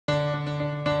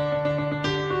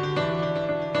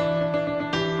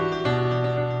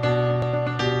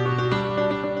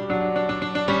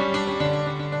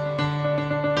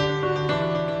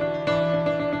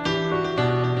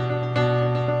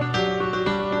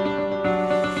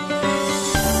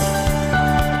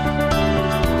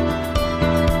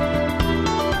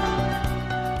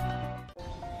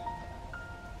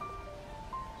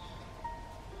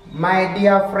My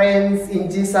dear friends in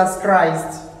Jesus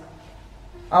Christ,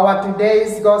 our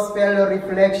today's gospel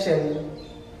reflection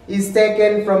is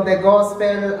taken from the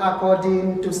gospel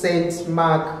according to St.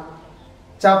 Mark,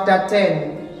 chapter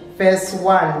 10, verse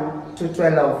 1 to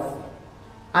 12.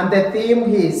 And the theme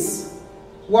is,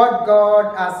 what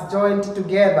God has joined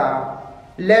together,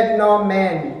 let no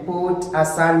man put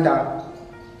asunder.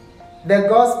 The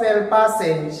gospel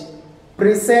passage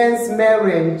presents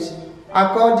marriage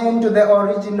according to the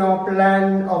original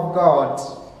plan of God.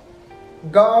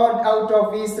 God, out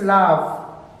of his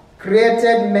love,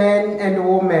 created man and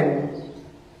woman.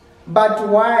 But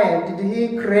why did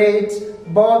he create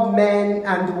both man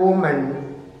and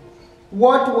woman?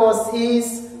 What was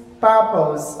his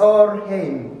purpose or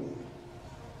aim?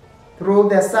 Through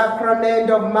the sacrament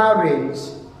of marriage,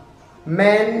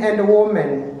 man and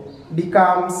woman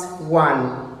becomes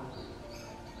one.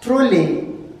 Truly,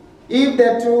 if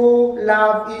the two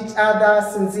love each other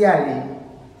sincerely,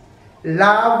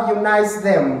 love unites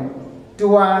them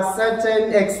to a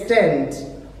certain extent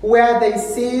where they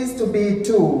cease to be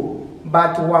two,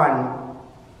 but one.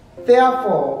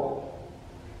 Therefore,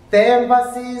 the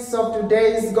emphasis of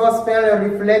today's gospel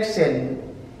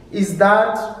reflection is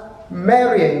that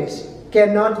marriage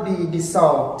cannot be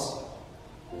dissolved.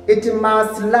 It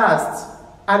must last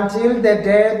until the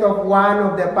death of one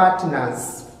of the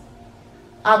partners.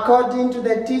 According to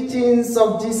the teachings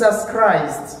of Jesus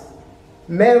Christ,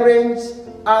 marriage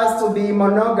has to be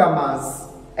monogamous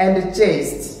and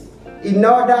chaste in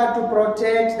order to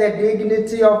protect the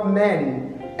dignity of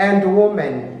men and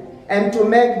women and to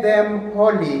make them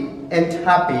holy and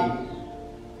happy.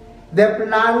 The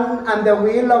plan and the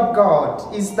will of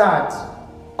God is that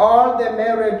all the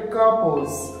married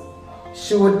couples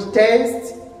should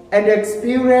taste and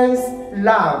experience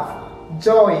love,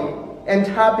 joy, and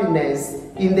happiness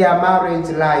in their marriage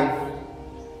life.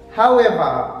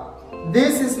 However,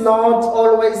 this is not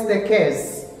always the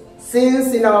case,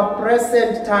 since in our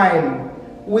present time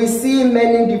we see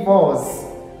many divorce,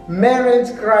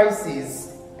 marriage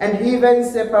crises, and even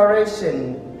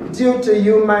separation due to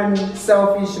human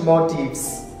selfish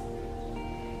motives.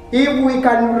 If we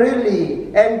can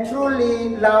really and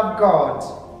truly love God,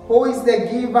 who is the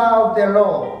giver of the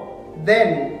law,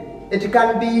 then it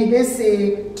can be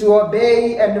easy to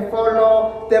obey and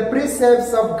follow the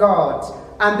precepts of God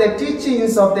and the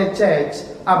teachings of the church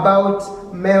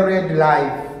about married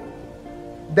life.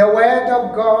 The word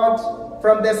of God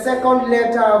from the second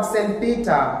letter of St.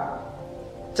 Peter,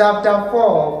 chapter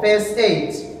 4, verse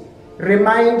 8,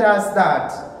 reminds us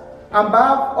that,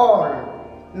 above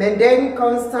all, maintain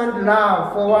constant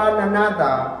love for one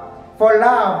another, for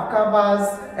love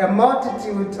covers a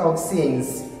multitude of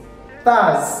sins.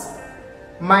 Thus,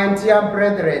 my dear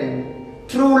brethren,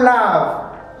 true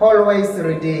love always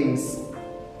redeems.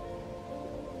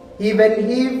 Even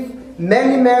if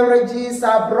many marriages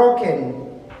are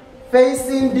broken,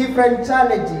 facing different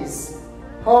challenges,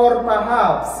 or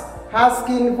perhaps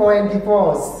asking for a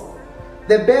divorce,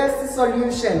 the best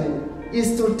solution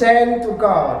is to turn to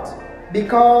God,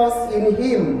 because in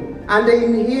Him and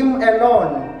in Him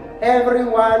alone,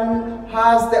 everyone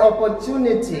has the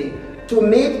opportunity to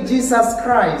meet Jesus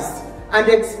Christ and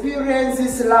experience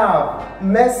His love,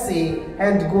 mercy,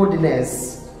 and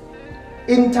goodness.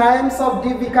 In times of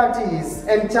difficulties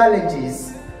and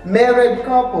challenges, married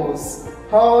couples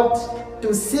ought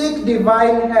to seek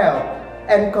divine help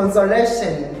and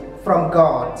consolation from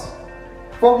God.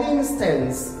 For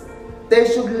instance, they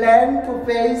should learn to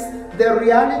face the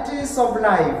realities of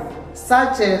life,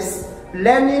 such as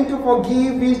learning to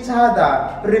forgive each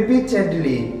other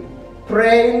repeatedly,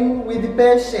 praying with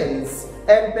patience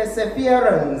and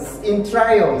perseverance in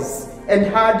trials and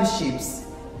hardships,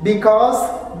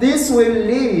 because this will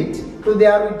lead to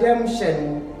their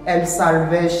redemption and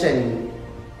salvation.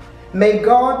 May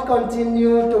God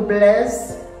continue to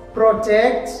bless,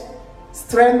 protect,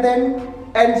 strengthen,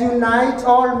 and unite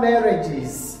all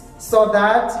marriages, so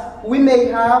that we may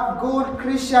have good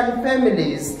Christian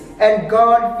families and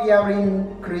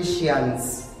God-fearing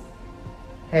Christians.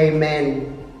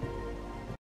 Amen.